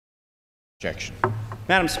Objection.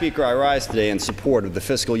 Madam Speaker, I rise today in support of the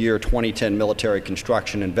fiscal year 2010 Military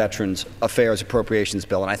Construction and Veterans Affairs Appropriations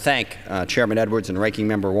Bill, and I thank Chairman Edwards and Ranking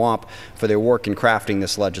Member Wamp for their work in crafting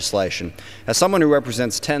this legislation. As someone who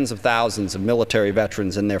represents tens of thousands of military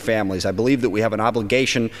veterans and their families, I believe that we have an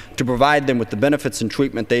obligation to provide them with the benefits and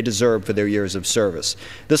treatment they deserve for their years of service.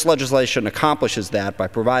 This legislation accomplishes that by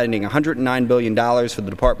providing $109 billion for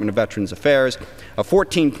the Department of Veterans Affairs, a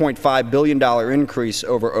 $14.5 billion increase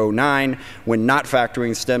over '09 when not factoring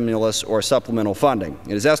stimulus or supplemental funding.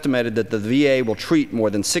 It is estimated that the VA will treat more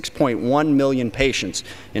than 6.1 million patients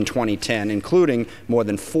in 2010, including more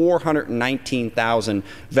than 419,000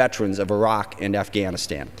 veterans of Iraq and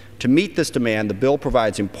Afghanistan. To meet this demand, the bill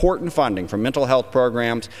provides important funding for mental health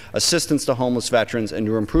programs, assistance to homeless veterans, and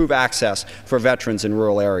to improve access for veterans in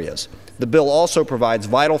rural areas. The bill also provides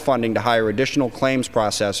vital funding to hire additional claims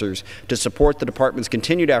processors to support the Department's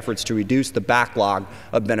continued efforts to reduce the backlog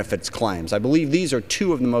of benefits claims. I believe these are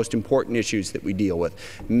two of the most important issues that we deal with,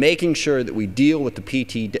 making sure that we deal with the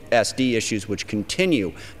PTSD issues, which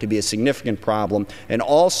continue to be a significant problem, and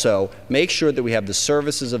also make sure that we have the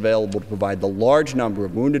services available to provide the large number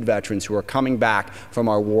of wounded veterans who are coming back from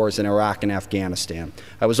our wars in Iraq and Afghanistan.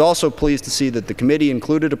 I was also pleased to see that the committee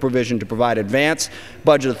included a provision to provide advance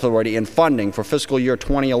budget authority and funding for fiscal year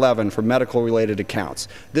 2011 for medical-related accounts.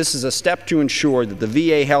 This is a step to ensure that the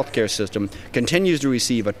VA healthcare system continues to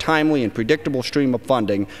receive a timely and predictable stream of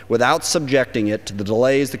funding without subjecting it to the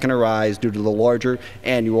delays that can arise due to the larger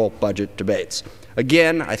annual budget debates.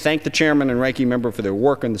 Again, I thank the Chairman and Ranking Member for their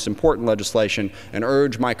work on this important legislation and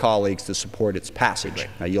urge my colleagues to support its passage.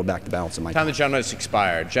 I yield back the balance of my time. The gentleman has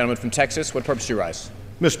expired. Gentleman from Texas, what purpose do you rise?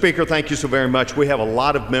 Mr. Speaker, thank you so very much. We have a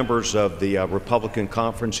lot of members of the Republican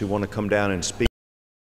conference who want to come down and speak.